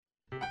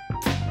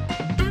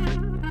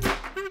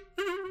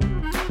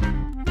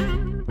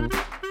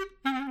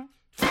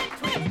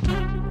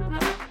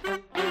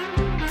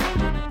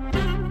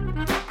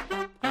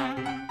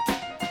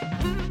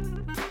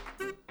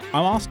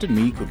I'm Austin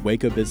Meek with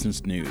Waco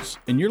Business News,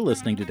 and you're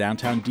listening to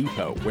Downtown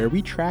Depot, where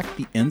we track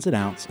the ins and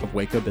outs of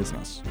Waco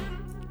business.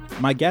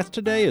 My guest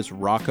today is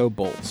Rocco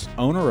Bolts,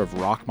 owner of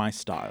Rock My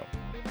Style.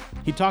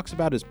 He talks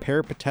about his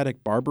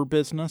peripatetic barber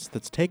business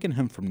that's taken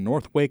him from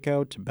North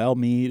Waco to Belle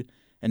Meade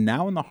and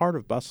now in the heart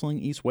of bustling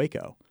East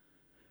Waco.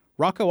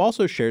 Rocco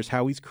also shares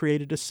how he's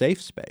created a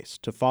safe space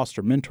to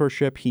foster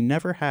mentorship he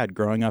never had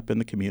growing up in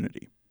the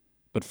community.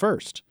 But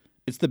first,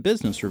 it's the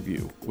Business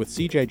Review with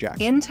CJ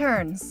Jackson.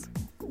 Interns,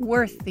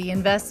 worth the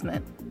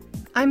investment.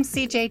 I'm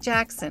CJ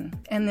Jackson,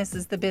 and this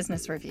is the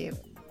Business Review.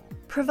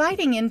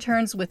 Providing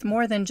interns with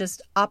more than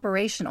just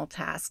operational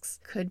tasks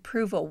could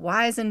prove a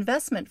wise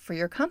investment for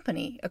your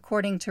company,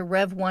 according to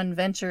Rev1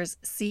 Ventures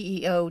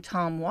CEO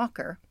Tom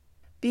Walker.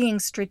 Being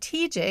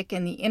strategic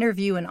in the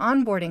interview and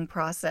onboarding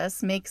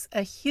process makes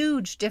a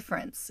huge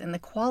difference in the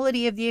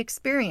quality of the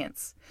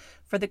experience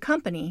for the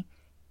company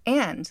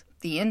and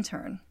the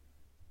intern.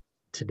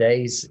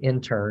 Today's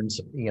interns,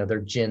 they're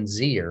Gen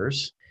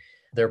Zers.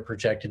 They're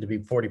projected to be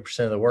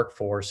 40% of the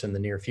workforce in the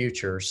near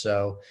future.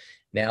 So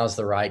now's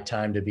the right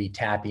time to be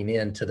tapping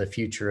into the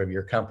future of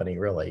your company,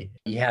 really.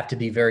 You have to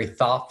be very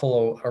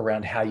thoughtful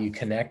around how you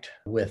connect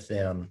with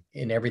them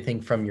in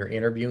everything from your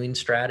interviewing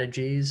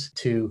strategies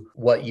to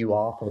what you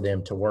offer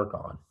them to work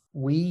on.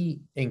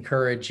 We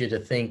encourage you to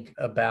think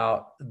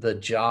about the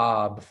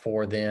job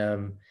for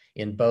them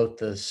in both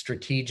the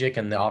strategic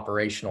and the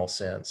operational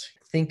sense.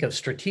 Think of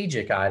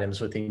strategic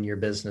items within your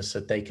business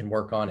that they can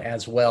work on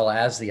as well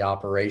as the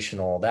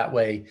operational. That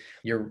way,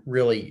 you're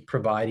really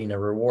providing a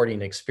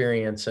rewarding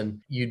experience, and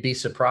you'd be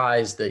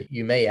surprised that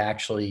you may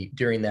actually,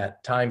 during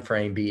that time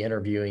frame, be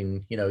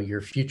interviewing,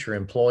 your future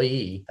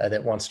employee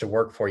that wants to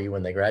work for you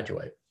when they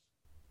graduate.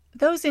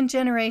 Those in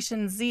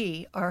Generation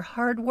Z are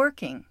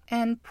hardworking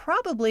and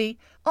probably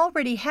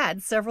already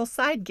had several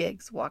side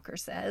gigs, Walker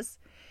says.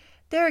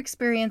 Their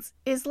experience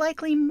is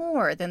likely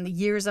more than the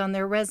years on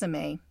their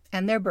resume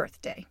and their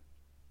birthday.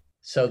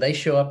 So they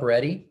show up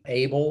ready,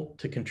 able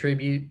to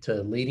contribute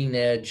to leading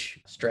edge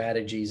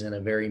strategies in a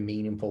very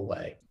meaningful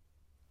way.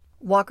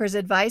 Walker's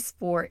advice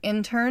for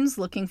interns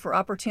looking for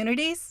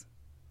opportunities?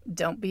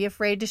 Don't be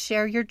afraid to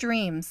share your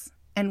dreams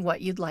and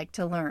what you'd like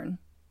to learn.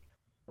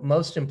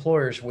 Most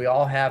employers, we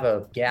all have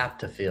a gap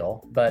to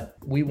fill, but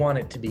we want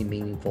it to be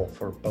meaningful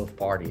for both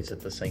parties at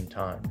the same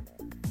time.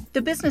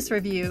 The Business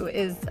Review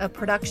is a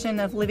production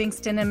of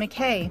Livingston and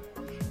McKay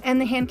and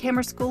the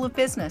Hankamer School of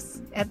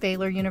Business at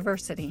Baylor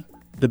University.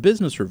 The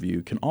Business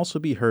Review can also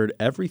be heard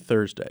every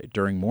Thursday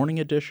during Morning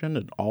Edition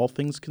and All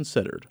Things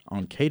Considered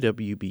on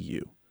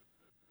KWBU.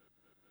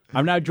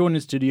 I'm now joined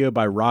in studio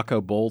by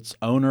Rocco Bolts,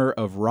 owner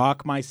of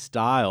Rock My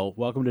Style.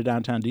 Welcome to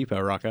Downtown Depot,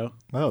 Rocco.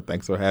 Oh,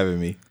 thanks for having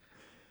me.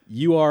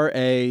 You are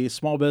a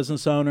small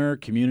business owner,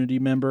 community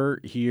member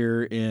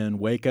here in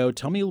Waco.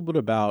 Tell me a little bit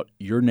about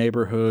your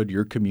neighborhood,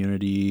 your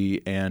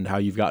community, and how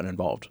you've gotten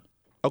involved.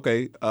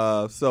 Okay,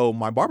 so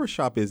my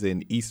barbershop is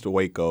in East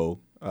Waco.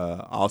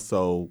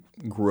 Also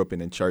grew up in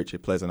a church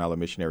at Pleasant Island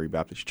Missionary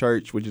Baptist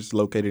Church, which is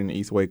located in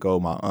East Waco.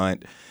 My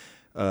aunt,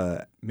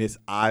 Miss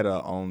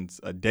Ida,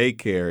 owns a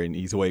daycare in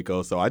East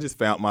Waco, so I just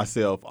found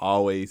myself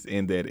always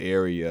in that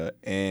area.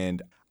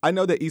 And I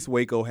know that East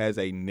Waco has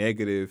a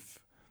negative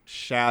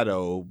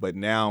shadow, but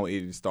now it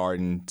is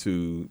starting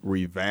to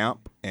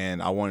revamp,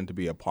 and I wanted to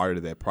be a part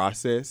of that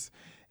process.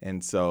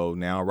 And so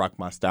now Rock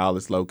My Style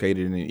is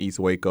located in East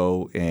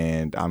Waco,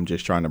 and I'm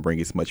just trying to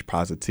bring as much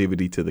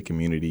positivity to the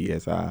community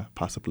as I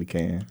possibly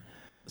can.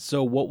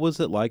 So what was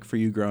it like for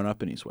you growing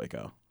up in East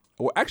Waco?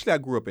 Well, actually, I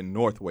grew up in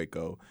North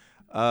Waco.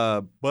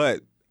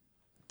 But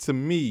to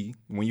me,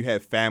 when you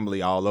have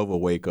family all over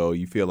Waco,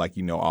 you feel like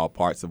you know all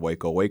parts of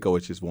Waco. Waco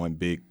is just one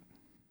big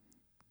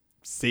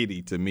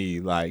city to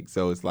me.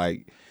 So it's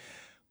like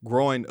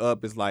growing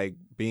up is like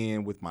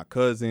being with my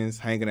cousins,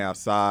 hanging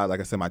outside.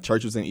 Like I said, my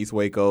church was in East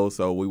Waco,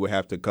 so we would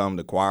have to come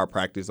to choir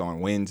practice on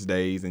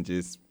Wednesdays and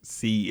just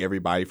see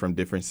everybody from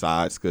different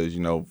sides because,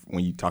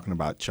 when you're talking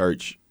about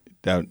church,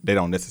 they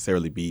don't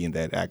necessarily be in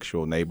that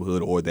actual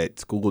neighborhood or that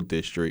school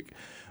district.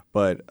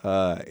 But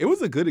it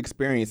was a good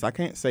experience. I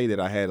can't say that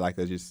I had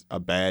just a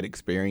bad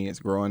experience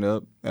growing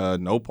up.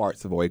 No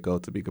parts of Waco,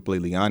 to be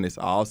completely honest.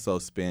 I also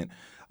spent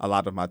a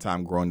lot of my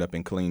time growing up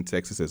in Killeen,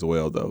 Texas as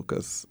well, though,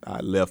 because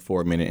I left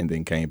for a minute and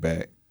then came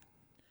back.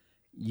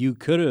 You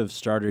could have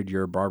started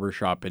your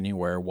barbershop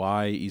anywhere.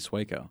 Why East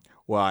Waco?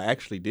 Well, I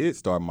actually did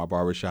start my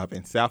barbershop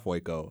in South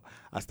Waco.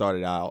 I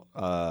started out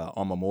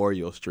on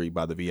Memorial Street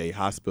by the VA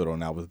hospital,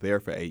 and I was there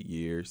for 8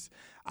 years.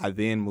 I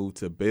then moved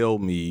to Belle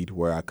Meade,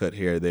 where I cut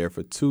hair there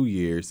for 2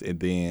 years, and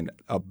then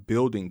a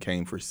building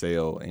came for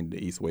sale in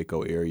the East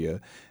Waco area.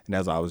 And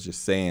as I was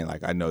just saying,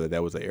 I know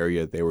that was an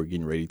area they were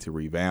getting ready to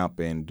revamp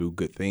and do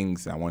good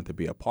things, and I wanted to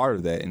be a part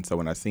of that. And so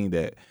when I seen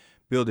that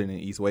building in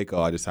East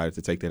Waco, I decided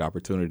to take that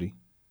opportunity.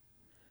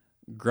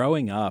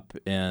 Growing up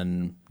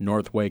in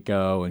North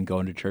Waco and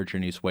going to church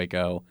in East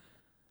Waco,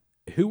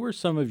 who were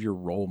some of your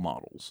role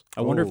models?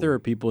 I wonder if there are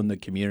people in the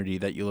community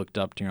that you looked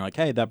up to and you're like,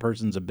 hey, that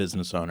person's a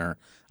business owner.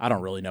 I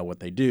don't really know what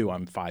they do.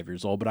 I'm 5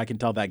 years old, but I can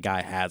tell that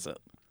guy has it.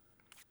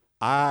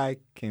 I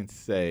can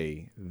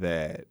say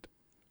that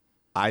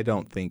I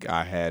don't think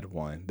I had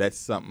one.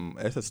 That's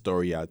a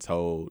story I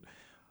told.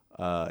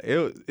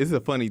 It's a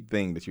funny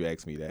thing that you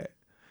asked me that.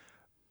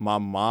 My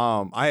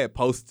mom, I had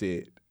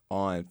posted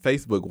on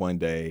Facebook one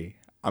day,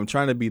 I'm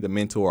trying to be the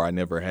mentor I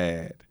never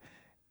had.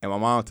 And my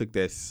mom took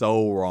that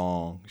so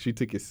wrong. She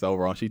took it so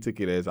wrong. She took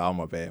it as, I'm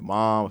a bad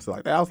mom. So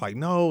like that. I was like,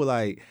 no,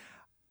 like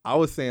I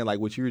was saying like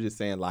what you were just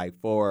saying, like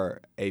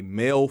for a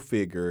male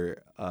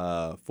figure,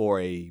 for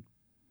a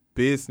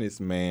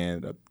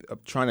businessman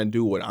trying to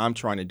do what I'm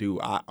trying to do,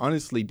 I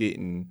honestly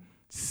didn't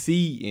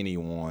see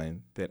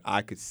anyone that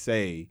I could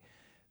say,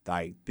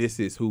 like, this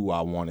is who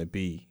I want to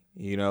be,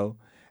 you know?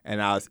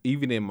 And I was,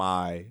 even in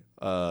my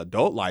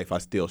adult life, I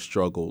still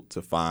struggled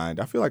to find,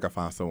 I feel like I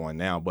found someone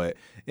now, but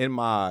in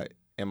my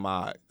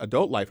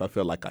adult life, I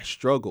feel like I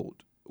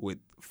struggled with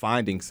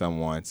finding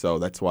someone. So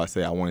that's why I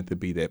say I wanted to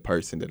be that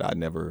person that I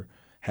never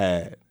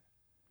had.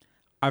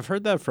 I've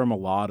heard that from a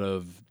lot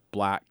of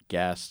Black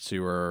guests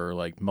who are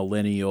like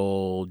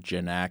millennial,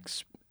 Gen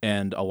X,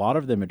 and a lot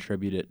of them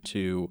attribute it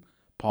to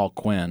Paul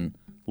Quinn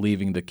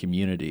leaving the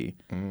community.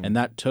 And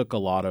that took a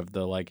lot of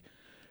the like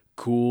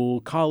cool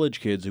college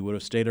kids who would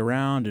have stayed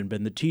around and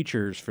been the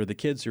teachers for the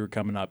kids who were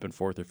coming up in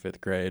 4th or 5th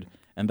grade.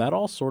 And that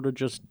all sort of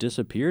just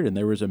disappeared. And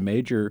there was a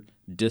major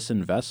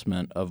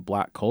disinvestment of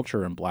Black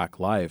culture and Black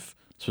life,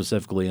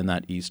 specifically in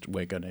that East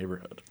Waco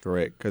neighborhood.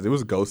 Correct. Because it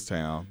was a ghost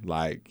town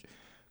like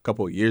a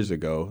couple of years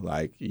ago.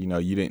 Like, you know,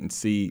 you didn't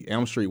see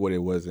Elm Street what it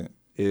wasn't.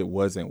 It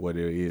wasn't what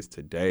it is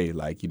today.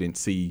 Like, you didn't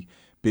see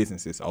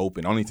businesses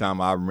open. Only time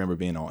I remember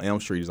being on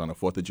Elm Street is on the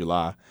 4th of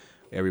July.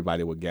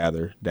 Everybody would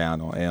gather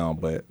down on Elm,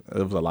 but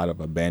there was a lot of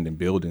abandoned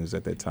buildings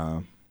at that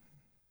time.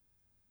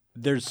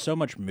 There's so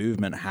much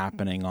movement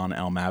happening on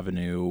Elm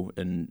Avenue.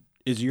 And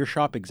is your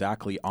shop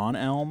exactly on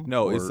Elm?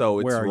 No, it's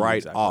right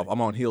exactly? off.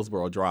 I'm on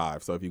Hillsboro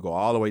Drive. So if you go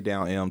all the way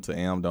down Elm to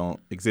Elm don't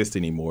exist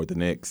anymore, the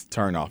next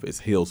turnoff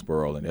is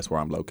Hillsboro, and that's where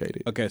I'm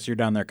located. Okay, so you're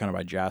down there kind of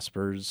by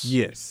Jasper's?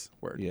 Yes.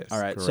 Word. Yes.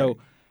 All right. Correct. So,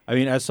 I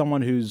mean, as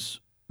someone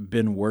who's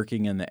been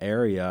working in the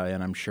area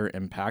and I'm sure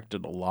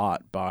impacted a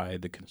lot by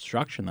the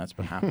construction that's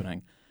been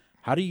happening,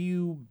 how do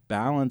you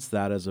balance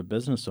that as a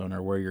business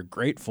owner where you're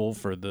grateful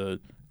for the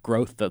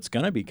growth that's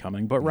going to be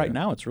coming, but right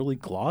now it's really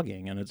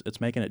clogging and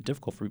it's making it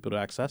difficult for people to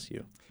access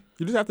you?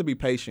 You just have to be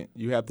patient.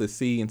 You have to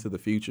see into the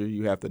future.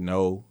 You have to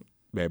know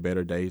that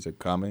better days are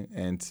coming.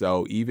 And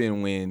so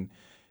even when,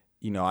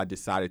 you know, I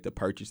decided to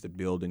purchase the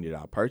building that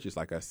I purchased,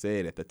 like I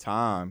said, at the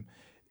time,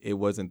 it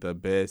wasn't the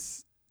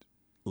best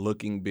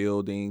looking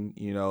building.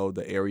 You know,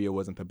 the area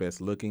wasn't the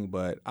best looking,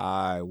 but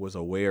I was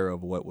aware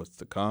of what was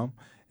to come.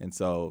 And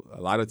so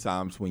a lot of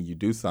times when you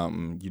do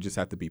something, you just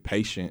have to be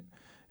patient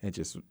and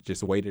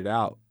just wait it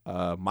out.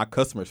 My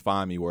customers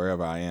find me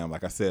wherever I am.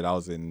 Like I said, I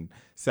was in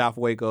South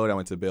Waco. I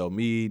went to Belle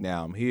Meade.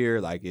 Now I'm here.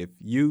 Like, if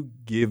you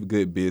give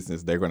good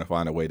business, they're going to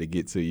find a way to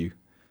get to you.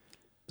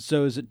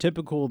 So is it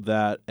typical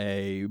that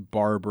a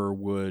barber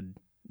would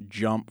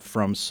jump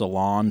from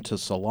salon to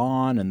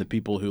salon and the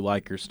people who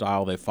like your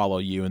style, they follow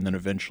you, and then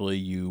eventually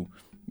you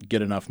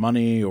get enough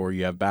money or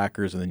you have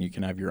backers and then you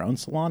can have your own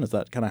salon? Is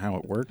that kind of how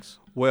it works?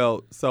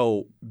 Well,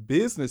 so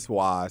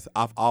business-wise,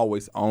 I've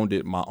always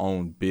owned my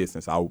own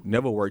business. I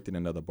never worked in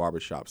another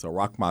barbershop. So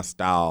Rock My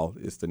Style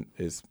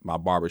is my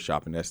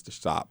barbershop, and that's the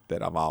shop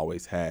that I've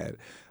always had.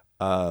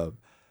 I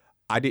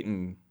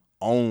didn't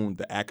own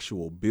the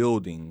actual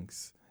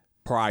buildings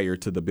prior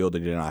to the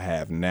building that I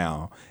have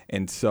now.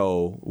 And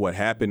so what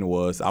happened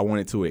was I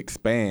wanted to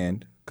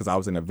expand because I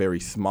was in a very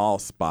small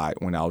spot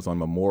when I was on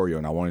Memorial,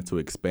 and I wanted to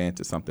expand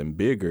to something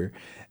bigger.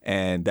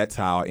 And that's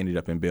how I ended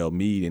up in Belle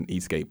Meade in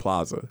Eastgate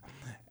Plaza.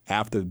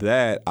 After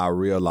that, I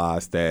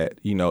realized that,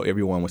 you know,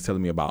 everyone was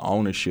telling me about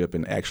ownership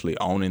and actually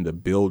owning the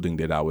building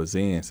that I was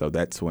in. So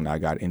that's when I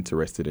got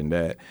interested in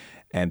that.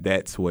 And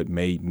that's what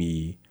made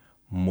me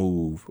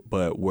move.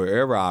 But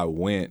wherever I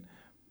went,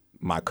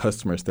 my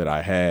customers that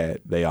I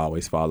had, they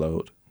always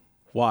followed.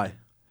 Why?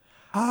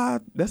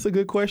 That's a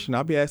good question.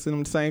 I'll be asking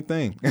them the same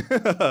thing.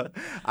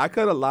 I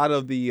cut a lot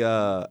of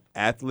the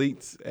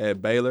athletes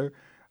at Baylor.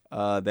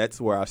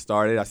 That's where I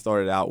started. I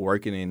started out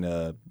working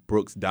in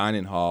Brooks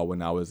Dining Hall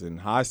when I was in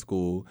high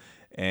school,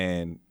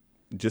 and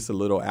just a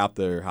little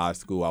after high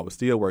school, I was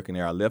still working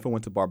there. I left and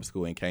went to barber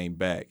school and came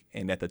back.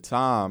 And at the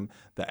time,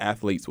 the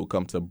athletes would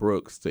come to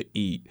Brooks to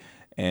eat,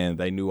 and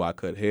they knew I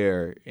cut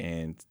hair.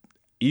 And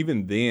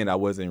even then, I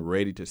wasn't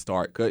ready to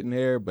start cutting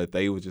hair, but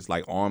they was just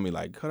like on me,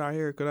 like, cut our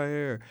hair, cut our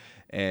hair.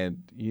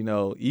 And, you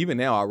know, even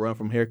now I run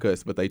from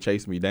haircuts, but they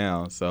chase me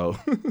down. So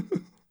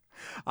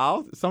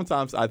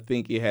sometimes I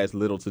think it has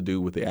little to do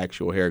with the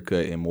actual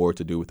haircut and more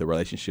to do with the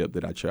relationship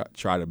that I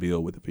try to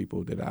build with the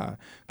people that I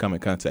come in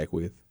contact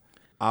with.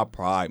 I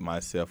pride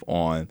myself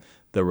on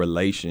the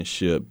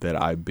relationship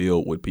that I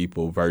build with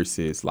people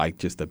versus like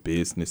just the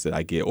business that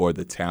I get or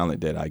the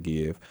talent that I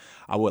give.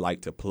 I would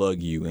like to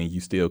plug you and you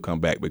still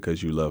come back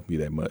because you love me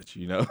that much,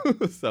 you know?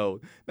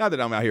 So not that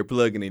I'm out here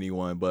plugging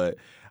anyone, but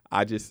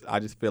I just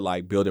feel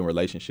like building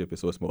relationship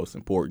is what's most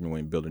important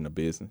when building a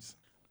business.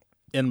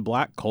 In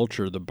Black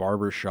culture, the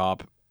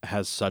barbershop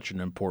has such an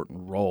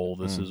important role.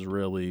 This is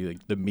really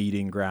like the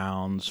meeting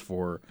grounds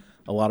for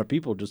a lot of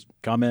people. Just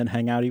come in,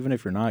 hang out, even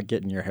if you're not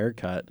getting your hair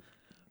cut.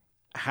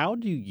 How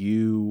do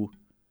you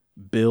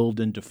build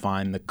and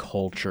define the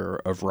culture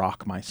of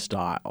Rock My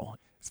Style?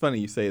 It's funny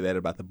you say that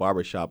about the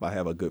barbershop. I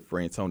have a good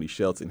friend, Tony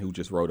Shelton, who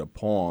just wrote a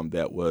poem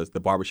that was, the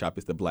barbershop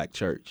is the black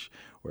church,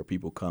 where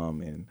people come.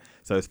 And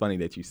so it's funny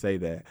that you say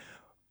that.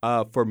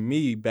 For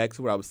me, back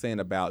to what I was saying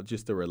about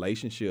just the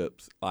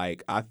relationships,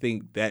 like I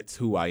think that's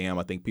who I am.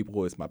 I think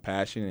people is my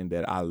passion, and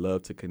that I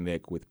love to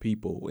connect with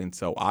people. And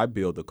so I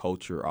build a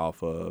culture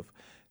off of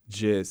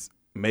just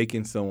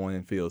making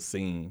someone feel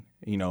seen,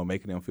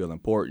 making them feel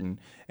important.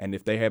 And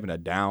if they're having a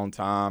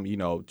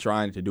downtime,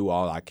 trying to do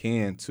all I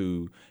can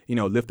to,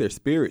 lift their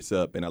spirits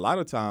up. And a lot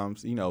of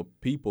times,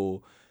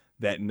 people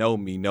that know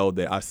me know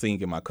that I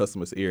sing in my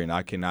customer's ear and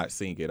I cannot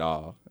sing at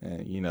all.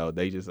 And,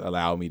 they just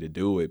allow me to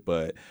do it.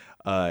 But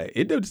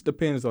it just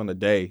depends on the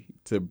day,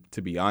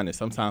 to be honest.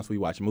 Sometimes we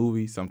watch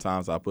movies.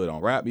 Sometimes I put on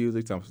rap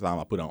music. Sometimes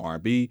I put on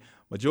R&B.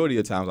 Majority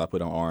of the times I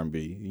put on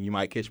R&B. You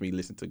might catch me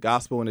listen to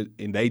gospel,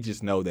 and they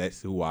just know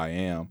that's who I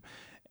am.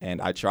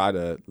 And I try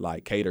to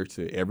cater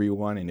to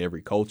everyone and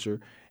every culture.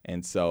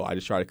 And so I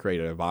just try to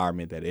create an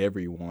environment that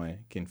everyone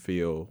can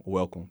feel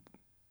welcome.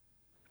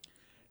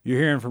 You're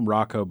hearing from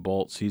Rocco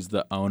Bolts. He's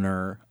the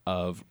owner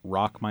of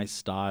Rock My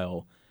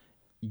Style.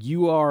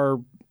 You are,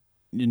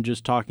 in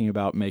just talking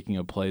about making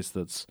a place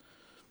that's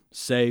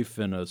safe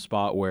and a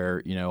spot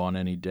where, on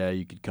any day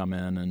you could come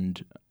in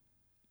and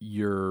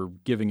you're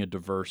giving a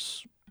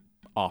diverse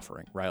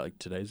offering, right? Like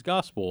today's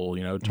gospel,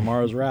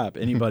 tomorrow's rap.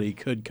 Anybody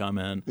could come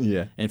in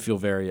and feel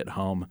very at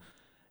home.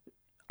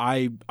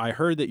 I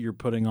heard that you're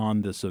putting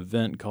on this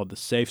event called the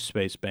Safe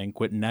Space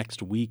Banquet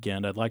next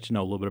weekend. I'd like to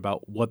know a little bit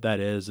about what that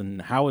is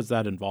and how is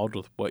that involved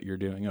with what you're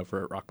doing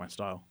over at Rock My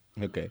Style.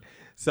 Okay.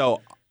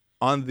 So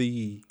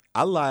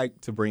I like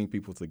to bring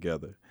people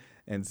together.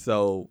 And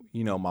so,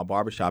 my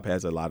barbershop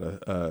has a lot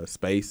of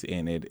space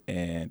in it,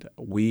 and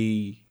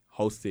we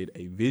hosted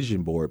a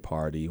vision board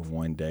party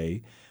one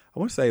day. I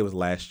want to say it was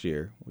last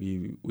year.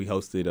 We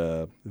hosted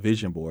a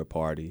vision board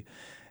party,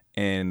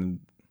 and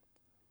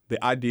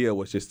the idea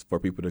was just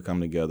for people to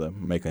come together,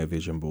 make a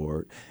vision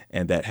board,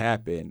 and that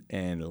happened.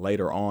 And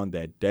later on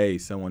that day,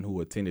 someone who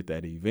attended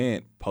that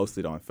event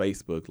posted on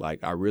Facebook,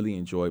 I really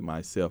enjoyed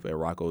myself at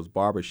Rocco's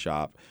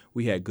barbershop.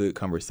 We had good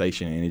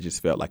conversation, and it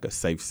just felt like a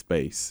safe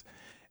space.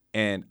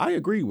 And I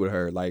agree with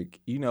her.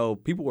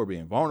 People were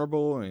being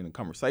vulnerable and the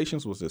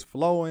conversations was just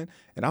flowing.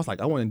 And I was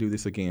like, I want to do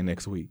this again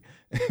next week.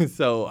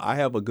 So I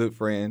have a good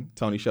friend,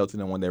 Tony Shelton,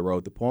 the one that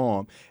wrote the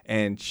poem,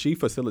 and she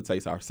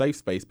facilitates our safe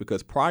space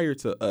because prior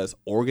to us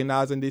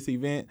organizing this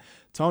event,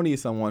 Tony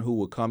is someone who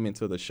would come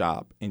into the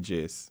shop and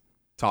just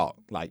talk.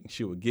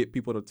 She would get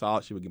people to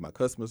talk. She would get my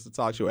customers to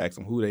talk. She would ask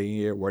them who they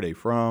here, where they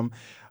from,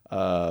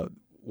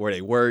 where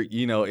they work,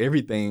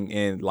 everything.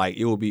 And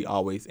it will be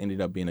always ended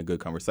up being a good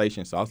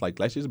conversation. So I was like,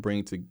 let's just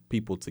bring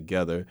people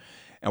together,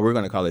 and we're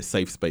going to call it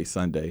Safe Space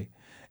Sunday.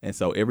 And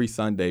so every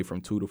Sunday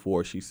from 2 to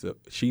 4,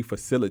 she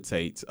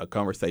facilitates a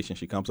conversation.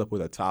 She comes up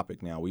with a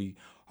topic. Now, we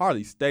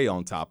hardly stay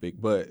on topic,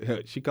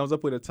 but she comes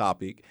up with a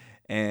topic.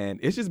 And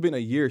it's just been a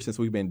year since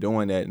we've been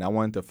doing that. And I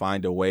wanted to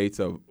find a way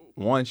to,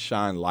 one,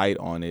 shine light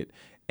on it,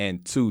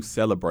 and two,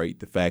 celebrate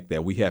the fact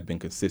that we have been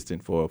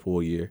consistent for a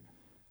full year.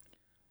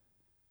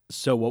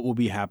 So what will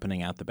be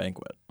happening at the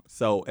banquet?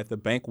 So at the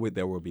banquet,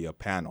 there will be a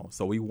panel.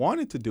 So we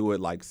wanted to do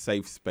it like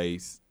Safe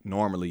Space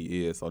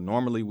normally is. So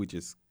normally we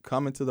just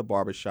come into the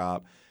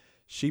barbershop,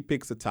 she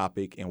picks a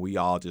topic, and we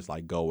all just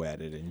go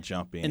at it and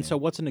jump in. And so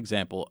what's an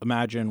example?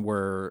 Imagine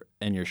we're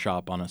in your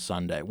shop on a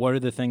Sunday. What are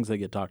the things that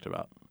get talked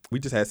about? We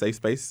just had Safe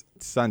Space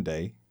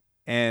Sunday,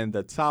 and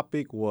the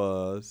topic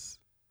was,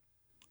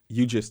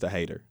 "You just a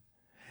hater."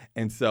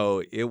 And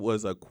so it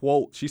was a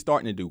quote. She's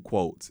starting to do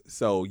quotes.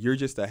 So you're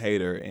just a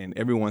hater. And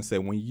everyone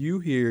said, when you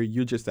hear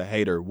you're just a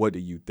hater, what do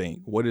you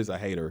think? What is a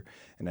hater?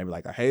 And they were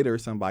like, a hater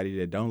is somebody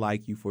that don't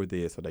like you for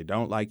this or they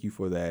don't like you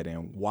for that.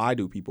 And why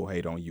do people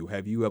hate on you?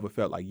 Have you ever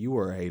felt like you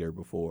were a hater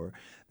before?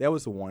 That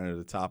was one of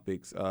the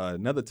topics.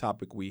 Another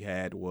topic we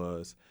had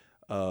was,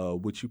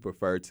 would you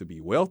prefer to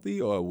be wealthy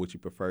or would you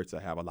prefer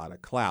to have a lot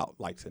of clout,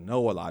 to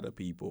know a lot of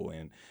people?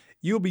 And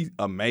you'll be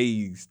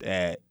amazed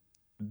at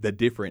the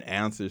different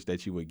answers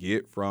that you would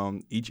get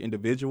from each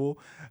individual.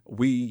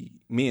 Me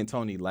and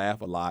Tony laugh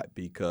a lot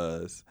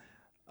because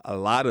a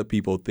lot of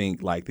people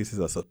think this is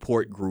a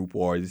support group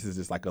or this is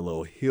just a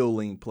little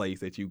healing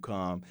place that you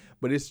come,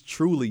 but it's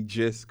truly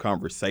just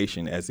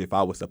conversation, as if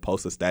I was to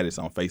post a status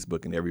on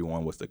Facebook and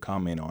everyone was to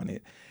comment on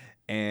it.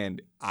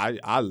 And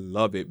I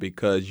love it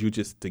because you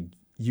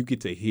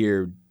get to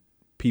hear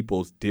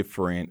people's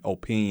different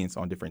opinions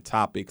on different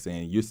topics,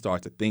 and you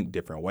start to think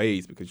different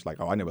ways because you're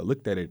like, oh, I never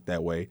looked at it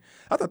that way.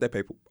 I thought that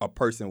a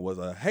person was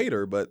a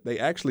hater, but they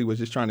actually was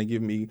just trying to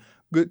give me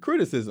good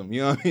criticism.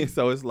 You know what I mean?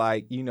 So it's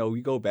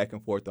we go back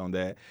and forth on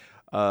that.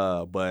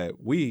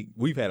 But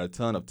we've had a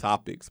ton of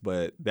topics,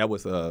 but that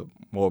was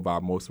more of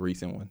our most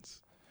recent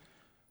ones.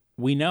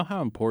 We know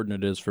how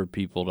important it is for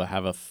people to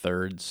have a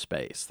third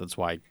space. That's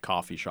why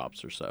coffee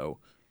shops are so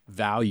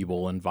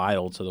valuable and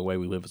vital to the way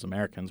we live as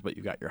Americans, but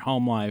you've got your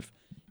home life,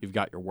 you've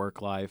got your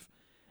work life,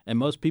 and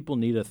most people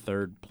need a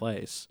third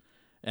place.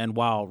 And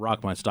while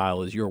Rock My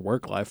Style is your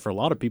work life, for a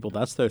lot of people,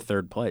 that's their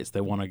third place.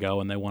 They want to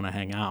go and they want to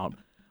hang out.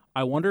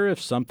 I wonder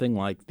if something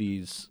like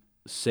these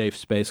safe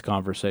space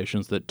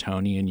conversations that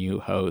Tony and you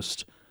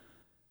host,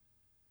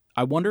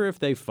 I wonder if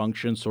they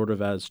function sort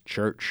of as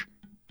church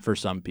for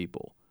some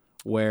people,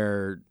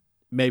 where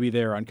maybe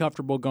they're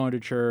uncomfortable going to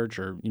church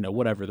or,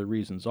 whatever the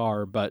reasons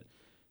are, but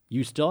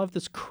you still have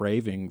this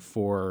craving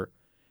for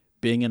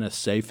being in a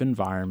safe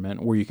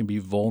environment where you can be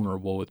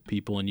vulnerable with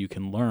people and you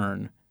can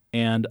learn.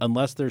 And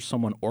unless there's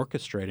someone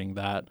orchestrating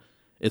that,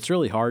 it's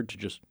really hard to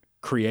just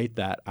create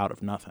that out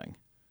of nothing.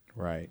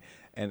 Right.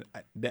 And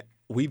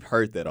we've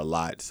heard that a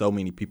lot. So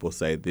many people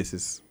say, this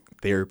is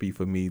therapy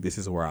for me. This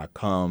is where I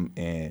come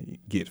and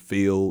get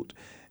filled.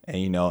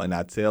 And, and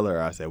I tell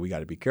her, I said, we got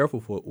to be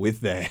careful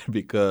with that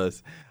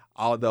because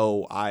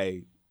although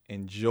I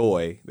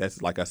enjoy,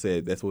 that's like I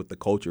said, that's what the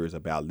culture is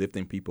about,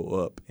 lifting people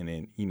up. And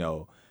then,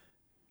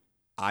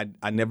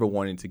 I never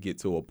wanted to get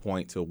to a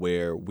point to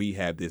where we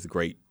have this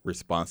great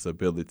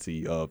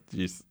responsibility of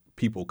just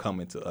people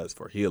coming to us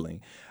for healing.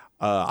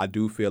 I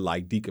do feel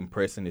like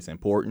decompressing is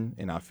important,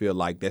 and I feel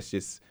like that's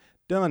just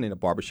done in a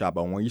barbershop.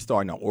 But when you're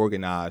starting to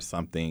organize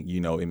something,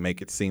 it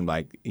make it seem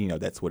like,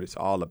 that's what it's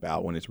all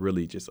about when it's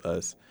really just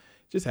us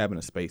just having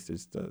a space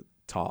just to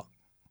talk.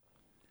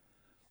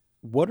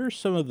 What are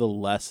some of the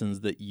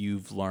lessons that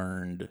you've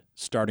learned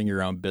starting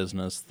your own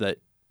business that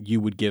you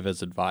would give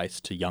as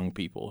advice to young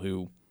people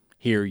who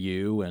hear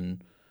you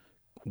and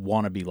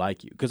want to be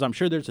like you? Because I'm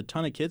sure there's a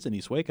ton of kids in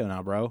East Waco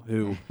now, bro,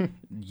 who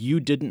you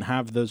didn't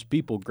have those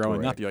people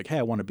growing up. You're like, hey,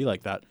 I want to be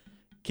like that.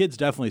 Kids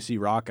definitely see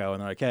Rocco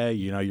and they're like, hey,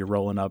 you're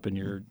rolling up in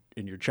your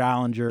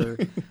Challenger.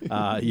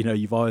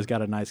 You've always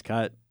got a nice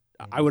cut.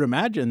 I would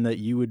imagine that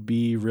you would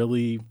be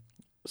really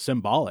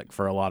symbolic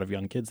for a lot of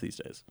young kids these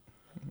days.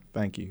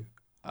 Thank you.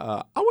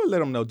 I would let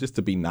them know just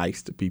to be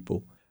nice to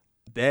people.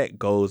 That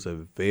goes a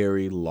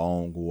very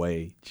long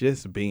way.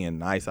 Just being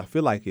nice. I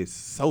feel like it's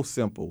so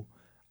simple.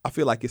 I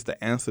feel like it's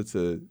the answer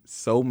to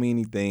so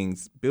many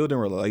things. Building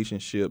a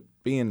relationship,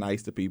 being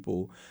nice to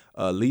people,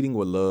 leading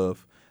with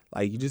love.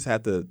 Like, you just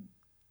have to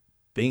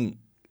think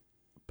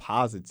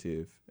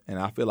positive. And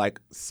I feel like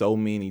so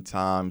many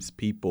times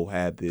people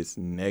have this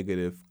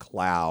negative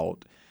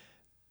cloud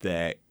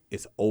that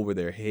is over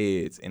their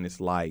heads. And it's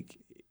like,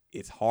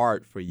 it's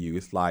hard for you.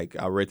 It's like,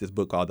 I read this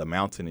book called The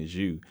Mountain Is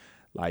You.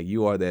 Like,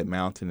 you are that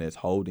mountain that's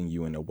holding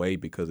you in a way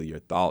because of your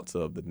thoughts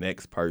of the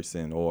next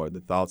person or the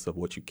thoughts of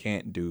what you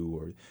can't do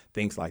or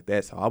things like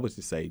that. So I would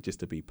just say just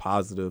to be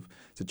positive,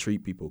 to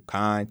treat people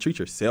kind, treat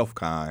yourself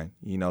kind,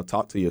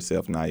 talk to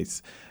yourself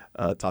nice,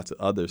 talk to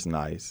others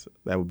nice.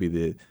 That would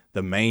be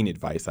the main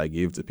advice I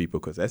give to people,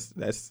 because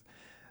that's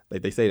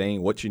like they say, it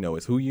ain't what you know,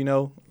 it's who you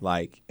know.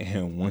 Like,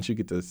 and once you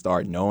get to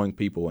start knowing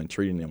people and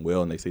treating them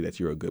well and they say that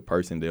you're a good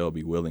person, they'll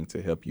be willing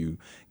to help you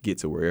get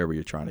to wherever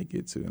you're trying to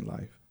get to in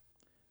life.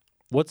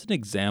 What's an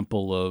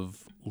example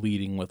of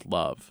leading with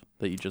love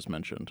that you just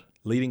mentioned?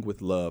 Leading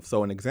with love.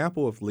 So an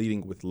example of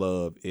leading with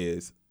love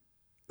is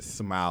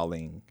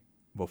smiling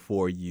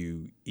before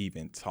you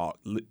even talk.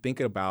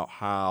 Thinking about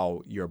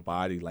how your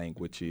body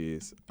language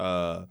is.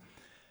 I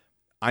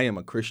am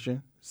a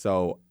Christian,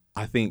 so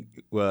I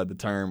think the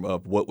term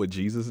of what would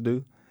Jesus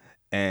do?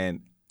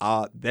 And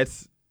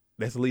that's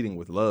leading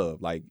with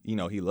love. Like,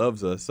 he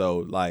loves us. So,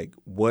 like,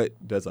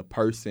 what does a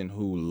person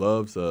who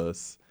loves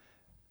us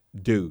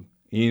do?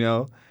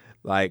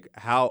 Like,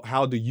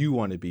 how do you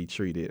want to be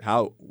treated?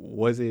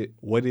 What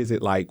is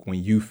it like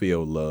when you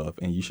feel love,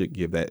 and you should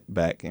give that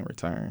back in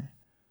return?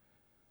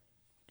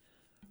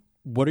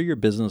 What are your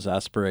business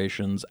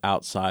aspirations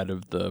outside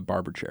of the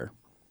barber chair?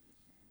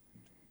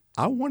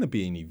 I want to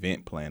be an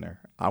event planner.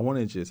 I want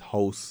to just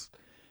host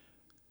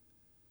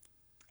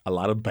a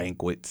lot of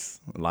banquets,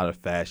 a lot of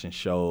fashion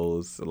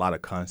shows, a lot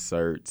of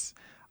concerts.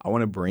 I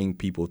want to bring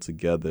people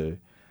together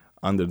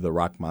under the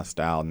Rock My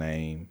Style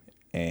name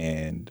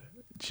and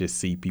just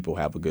see people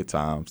have a good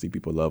time, see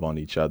people love on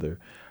each other.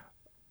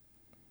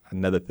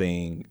 Another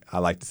thing I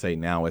like to say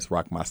now is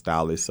Rock My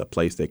Style is a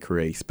place that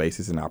creates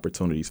spaces and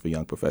opportunities for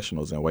young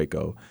professionals in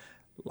Waco.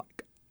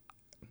 Like,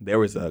 there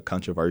was a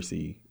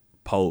controversial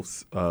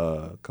post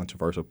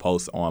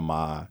on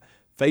my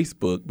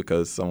Facebook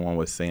because someone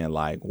was saying,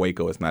 like,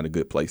 Waco is not a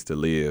good place to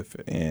live.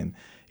 And,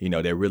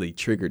 that really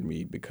triggered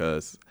me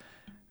because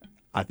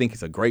I think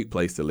it's a great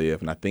place to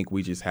live. And I think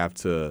we just have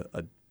to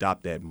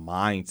adopt that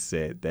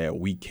mindset that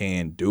we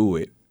can do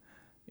it.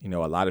 A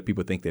lot of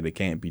people think that it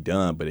can't be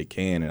done, but it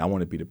can. And I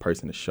want to be the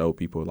person to show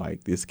people,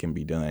 like, this can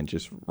be done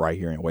just right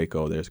here in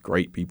Waco. There's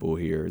great people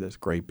here. There's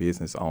great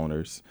business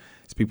owners.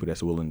 It's people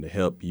that's willing to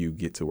help you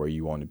get to where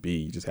you want to be.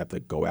 You just have to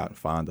go out and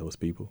find those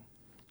people.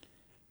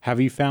 Have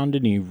you found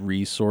any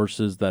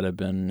resources that have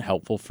been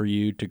helpful for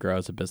you to grow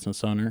as a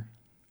business owner?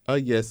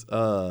 Yes.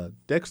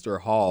 Dexter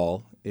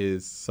Hall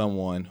is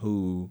someone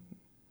who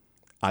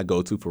I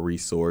go to for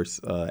resource.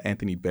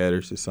 Anthony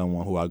Betters is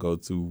someone who I go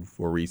to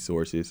for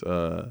resources.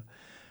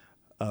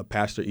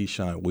 Pastor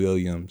Eshawn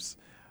Williams.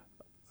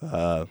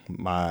 My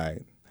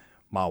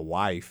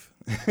wife,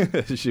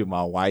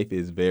 my wife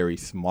is very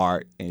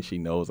smart and she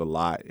knows a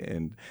lot,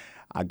 and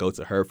I go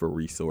to her for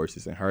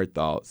resources and her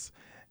thoughts,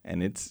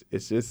 and it's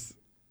just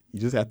you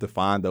just have to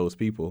find those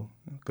people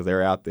because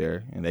they're out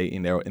there and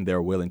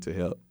they're willing to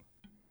help.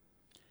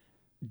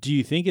 Do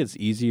you think it's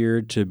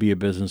easier to be a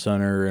business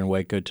owner in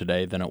Waco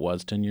today than it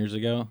was 10 years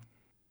ago?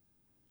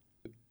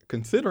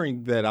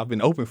 Considering that I've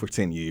been open for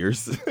 10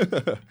 years,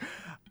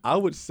 I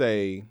would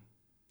say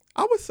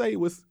it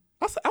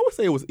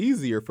was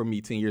easier for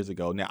me 10 years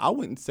ago. Now, I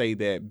wouldn't say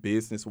that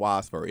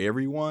business-wise for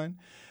everyone,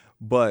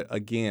 but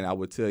again, I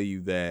would tell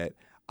you that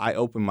I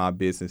opened my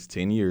business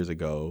 10 years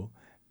ago.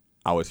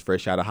 I was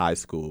fresh out of high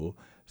school,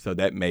 so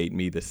that made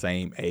me the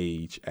same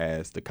age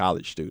as the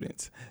college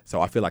students.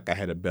 So I feel like I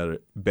had a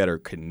better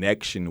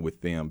connection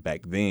with them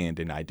back then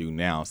than I do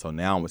now. So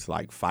now it's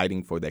like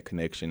fighting for that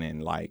connection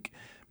and like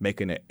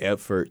making an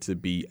effort to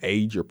be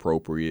age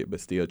appropriate,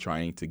 but still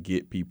trying to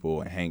get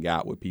people and hang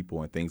out with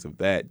people and things of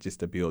that,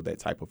 just to build that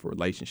type of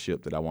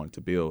relationship that I wanted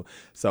to build.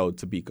 So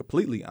to be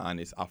completely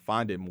honest, I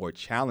find it more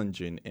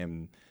challenging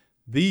in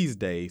these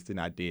days than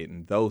I did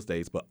in those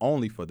days, but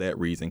only for that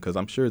reason, because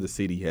I'm sure the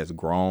city has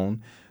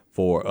grown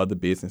for other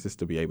businesses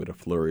to be able to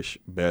flourish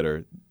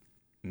better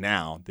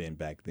now than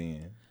back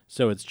then.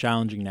 So it's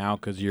challenging now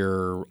because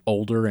you're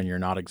older and you're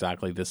not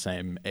exactly the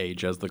same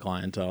age as the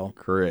clientele?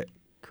 Correct.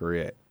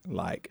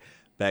 Like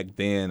back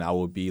then, I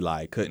would be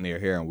like cutting their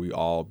hair and we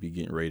all be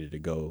getting ready to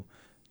go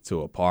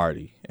to a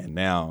party. And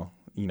now,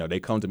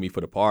 they come to me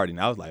for the party. And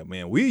I was like,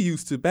 man, we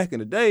used to back in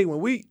the day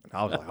when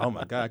I was like, oh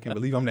my God, I can't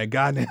believe I'm that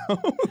guy now.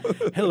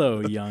 Hello,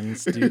 young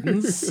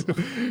students.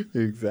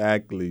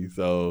 Exactly.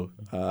 So,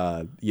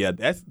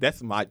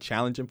 that's my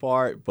challenging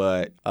part.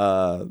 But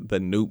the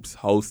Noops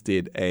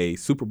hosted a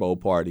Super Bowl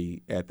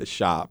party at the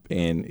shop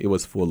and it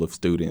was full of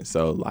students.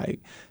 So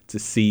like to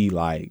see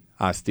like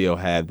I still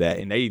have that.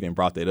 And they even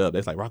brought that up.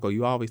 They're like, Rocco,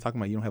 you always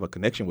talking about you don't have a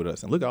connection with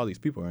us. And look at all these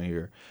people in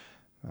here.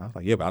 I was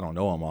like, yeah, but I don't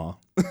know them all.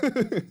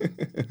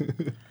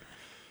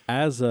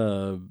 As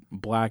a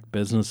black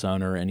business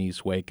owner in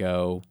East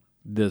Waco,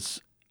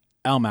 this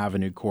Elm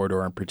Avenue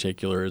corridor in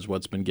particular is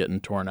what's been getting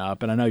torn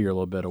up. And I know you're a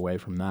little bit away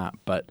from that.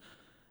 But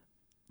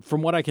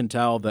from what I can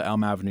tell, the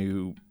Elm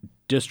Avenue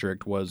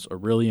district was a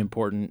really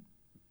important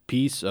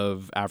piece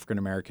of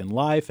African-American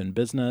life and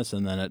business.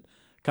 And then it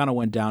kind of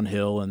went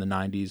downhill in the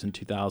 90s and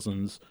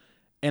 2000s.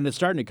 And it's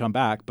starting to come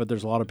back. But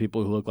there's a lot of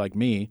people who look like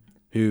me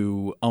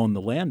who own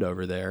the land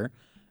over there.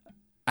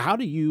 How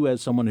do you,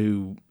 as someone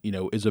who,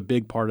 is a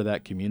big part of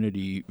that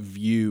community,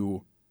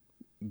 view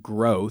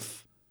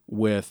growth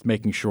with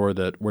making sure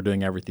that we're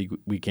doing everything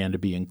we can to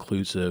be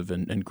inclusive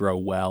and grow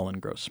well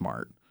and grow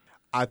smart?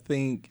 I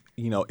think,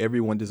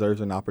 everyone deserves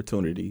an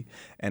opportunity.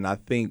 And I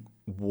think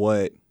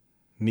what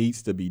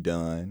needs to be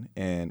done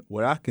and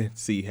what I can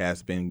see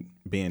has been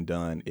being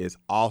done is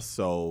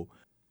also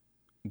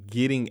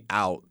getting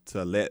out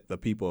to let the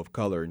people of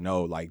color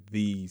know, like,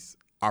 these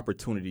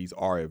opportunities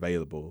are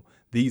available.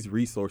 These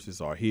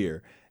resources are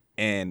here.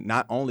 And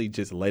not only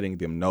just letting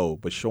them know,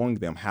 but showing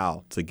them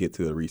how to get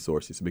to the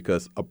resources.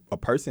 Because a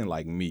person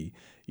like me,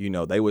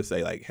 they would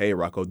say like, hey,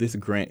 Rocco, this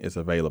grant is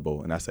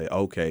available. And I say,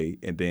 okay.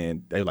 And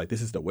then they're like,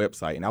 this is the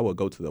website. And I would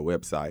go to the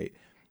website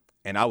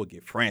and I would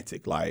get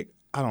frantic. Like,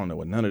 I don't know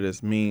what none of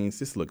this means.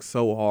 This looks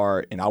so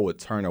hard. And I would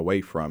turn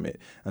away from it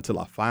until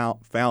I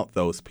found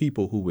those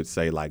people who would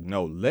say like,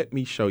 no, let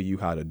me show you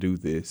how to do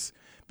this,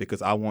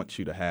 because I want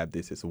you to have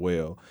this as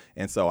well.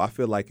 And so I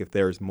feel like if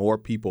there's more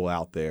people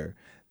out there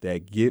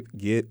that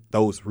get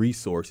those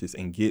resources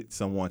and get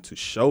someone to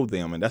show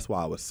them, and that's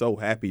why I was so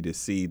happy to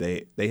see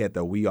they had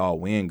the We All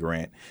Win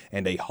grant,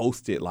 and they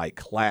hosted like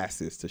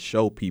classes to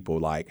show people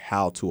like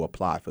how to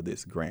apply for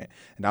this grant.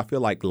 And I feel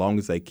like long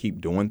as they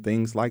keep doing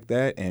things like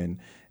that and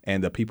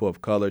the people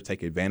of color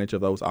take advantage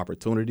of those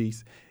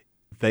opportunities,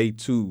 they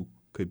too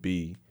could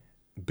be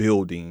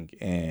building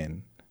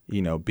and,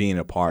 being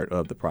a part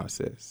of the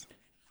process.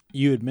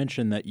 You had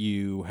mentioned that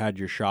you had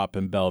your shop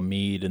in Belle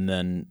Meade and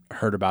then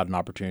heard about an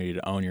opportunity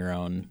to own your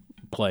own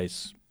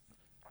place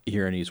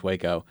here in East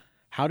Waco.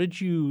 How did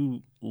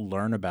you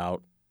learn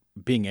about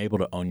being able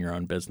to own your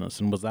own business?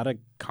 And was that a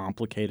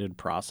complicated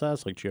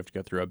process? Like, do you have to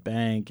go through a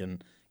bank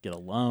and get a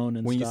loan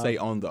and when stuff? You say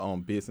own the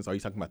own business, are you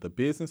talking about the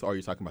business or are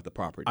you talking about the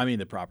property? I mean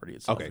the property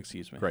itself, okay,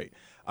 excuse me. Great.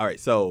 All right,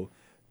 so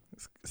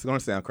it's going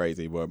to sound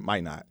crazy, but it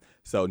might not.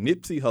 So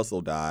Nipsey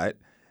Hussle died.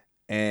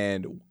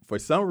 And for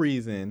some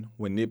reason,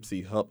 when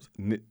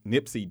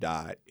Nipsey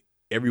died,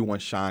 everyone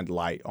shined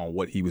light on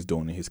what he was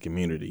doing in his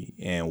community.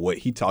 And what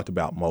he talked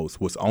about most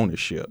was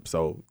ownership.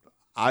 So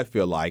I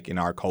feel like in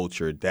our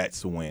culture,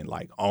 that's when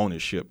like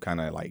ownership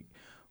kind of like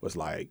was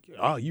like,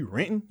 oh, you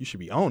renting? You should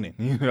be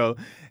owning,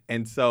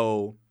 And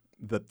so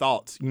the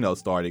thoughts,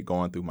 started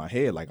going through my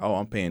head like, oh,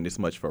 I'm paying this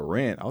much for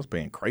rent. I was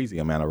paying crazy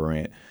amount of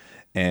rent.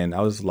 And I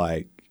was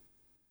like,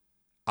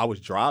 I was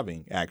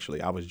driving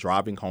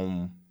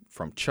home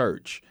from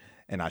church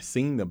and I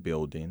seen the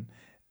building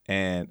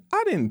and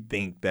I didn't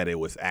think that it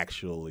was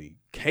actually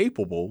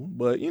capable,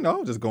 but I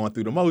was just going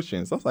through the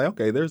motions. So I was like,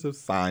 okay, there's a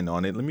sign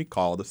on it. Let me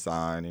call the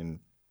sign and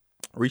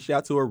Reached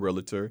out to a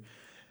realtor,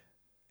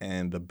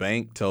 and the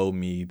bank told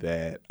me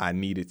that I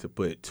needed to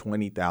put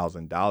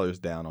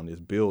 $20,000 down on this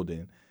building.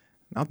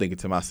 And I'm thinking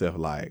to myself,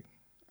 like,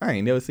 I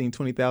ain't never seen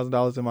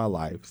 $20,000 in my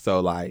life.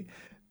 So, like,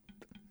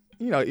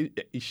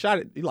 it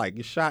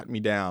shot me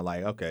down.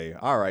 Like, okay,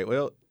 all right,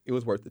 well, it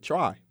was worth a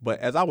try. But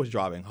as I was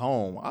driving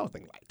home, I was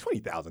thinking, like,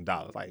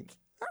 $20,000. Like,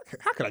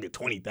 how could I get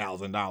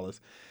 $20,000?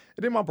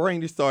 And then my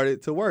brain just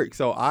started to work.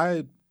 So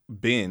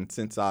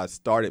since I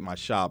started my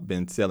shop,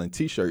 been selling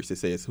T-shirts that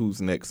says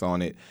 "Who's Next"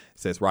 on it. It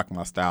says "Rock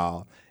My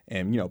Style,"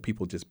 and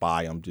people just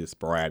buy them just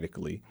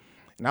sporadically.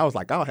 And I was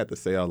like, I'll have to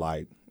sell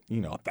like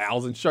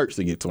 1,000 shirts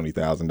to get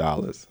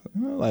 $20,000.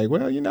 Like,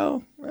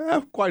 well, I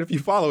have quite a few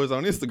followers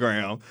on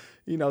Instagram,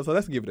 so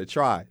let's give it a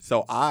try.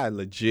 So I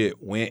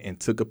legit went and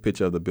took a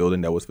picture of the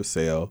building that was for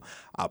sale.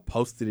 I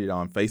posted it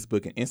on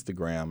Facebook and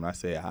Instagram, and I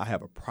said, I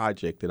have a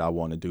project that I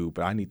want to do,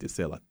 but I need to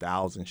sell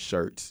 1,000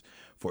 shirts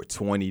for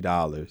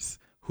 $20.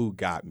 Who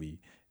got me?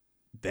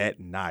 That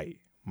night,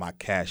 my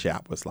Cash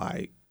App was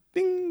like,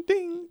 ding,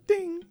 ding,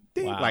 ding,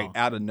 ding, wow. Like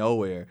out of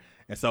nowhere.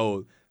 And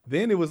so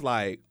then it was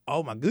like,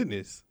 oh my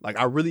goodness, like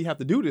I really have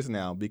to do this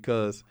now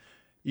because,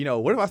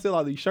 what if I sell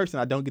all these shirts and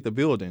I don't get the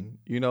building?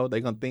 They're going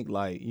to think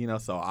like,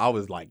 so I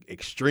was like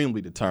extremely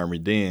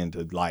determined then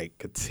to like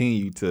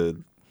continue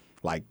to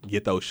like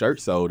get those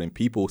shirts sold, and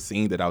people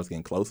seeing that I was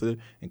getting closer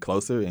and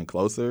closer and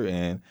closer,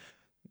 and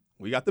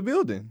we got the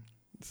building.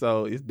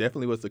 So it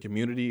definitely was the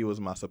community. It was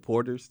my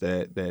supporters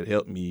that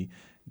helped me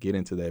get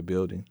into that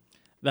building.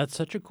 That's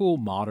such a cool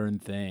modern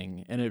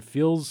thing, and it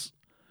feels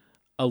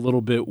a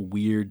little bit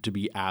weird to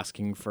be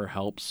asking for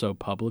help so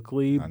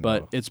publicly,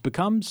 but it's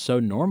become so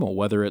normal,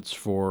 whether it's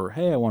for,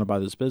 hey, I want to buy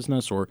this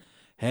business, or,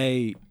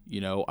 hey,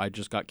 I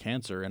just got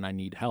cancer and I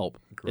need help.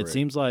 Correct. It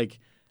seems like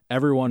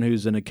everyone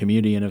who's in a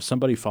community, and if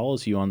somebody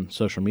follows you on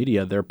social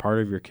media, they're part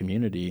of your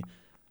community.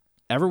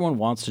 Everyone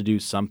wants to do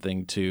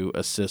something to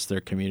assist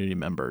their community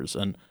members,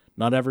 and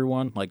not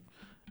everyone, like,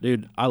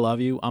 dude, I love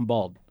you. I'm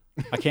bald.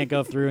 I can't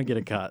go through and get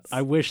a cut.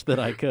 I wish that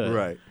I could.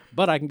 Right.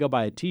 But I can go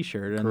buy a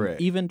T-shirt, and Correct.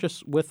 even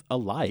just with a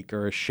like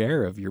or a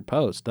share of your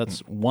post, that's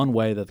one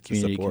way that the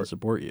community can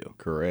support you.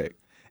 Correct.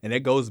 And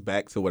that goes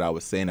back to what I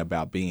was saying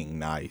about being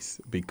nice,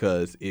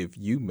 because if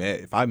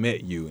I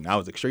met you and I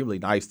was extremely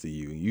nice to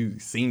you, and you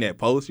seen that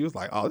post, you was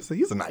like, oh,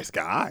 he's a nice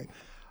guy.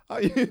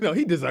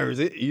 He deserves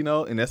it,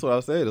 and that's what I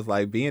said. It's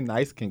like being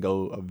nice can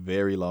go a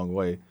very long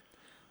way.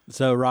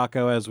 So,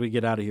 Rocco, as we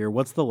get out of here,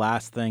 what's the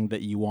last thing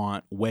that you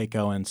want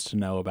Wacoans to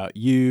know about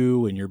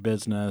you and your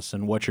business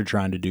and what you're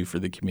trying to do for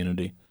the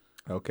community?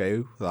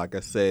 Okay, like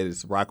I said,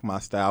 it's Rock My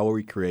Style, where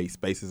we create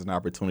spaces and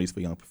opportunities for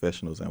young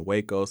professionals in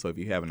Waco. So if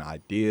you have an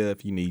idea,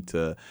 if you need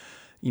to,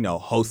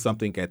 host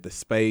something at the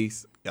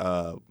space,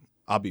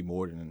 I'll be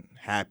more than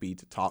happy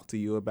to talk to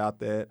you about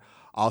that.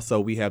 Also,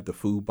 we have the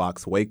Food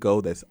Box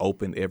Waco that's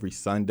open every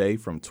Sunday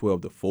from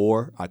 12 to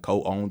 4. I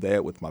co-own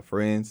that with my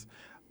friends.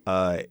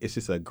 It's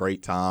just a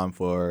great time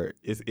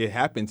it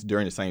happens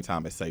during the same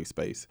time as Safe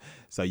Space.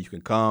 So you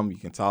can come, you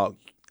can talk,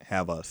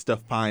 have a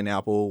stuffed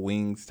pineapple,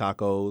 wings,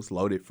 tacos,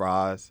 loaded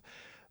fries.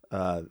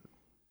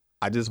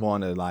 I just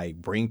want to like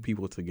bring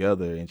people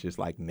together and just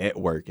like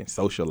network and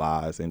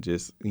socialize and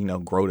just,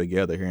 grow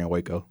together here in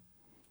Waco.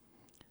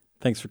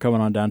 Thanks for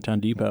coming on Downtown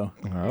Depot.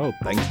 Oh,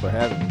 thanks for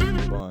having me. It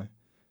was fun.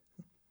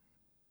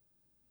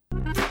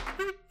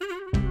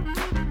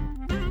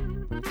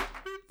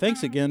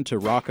 Thanks again to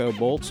Rocco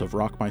Bolts of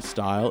Rock My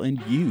Style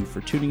and you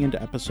for tuning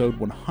into episode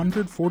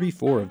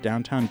 144 of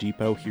Downtown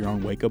Depot here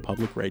on Waco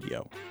Public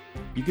Radio.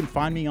 You can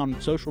find me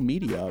on social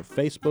media of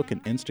Facebook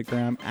and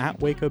Instagram at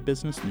Waco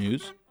Business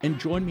News, and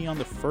join me on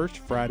the first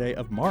Friday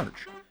of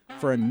March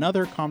for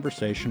another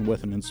conversation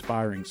with an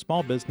inspiring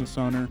small business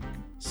owner,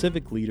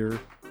 civic leader,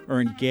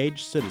 or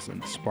engaged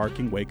citizen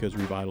sparking Waco's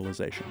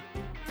revitalization.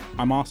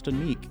 I'm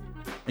Austin Meek,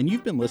 and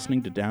you've been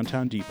listening to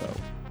Downtown Depot,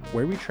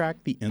 where we track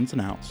the ins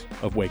and outs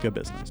of Waco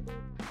business.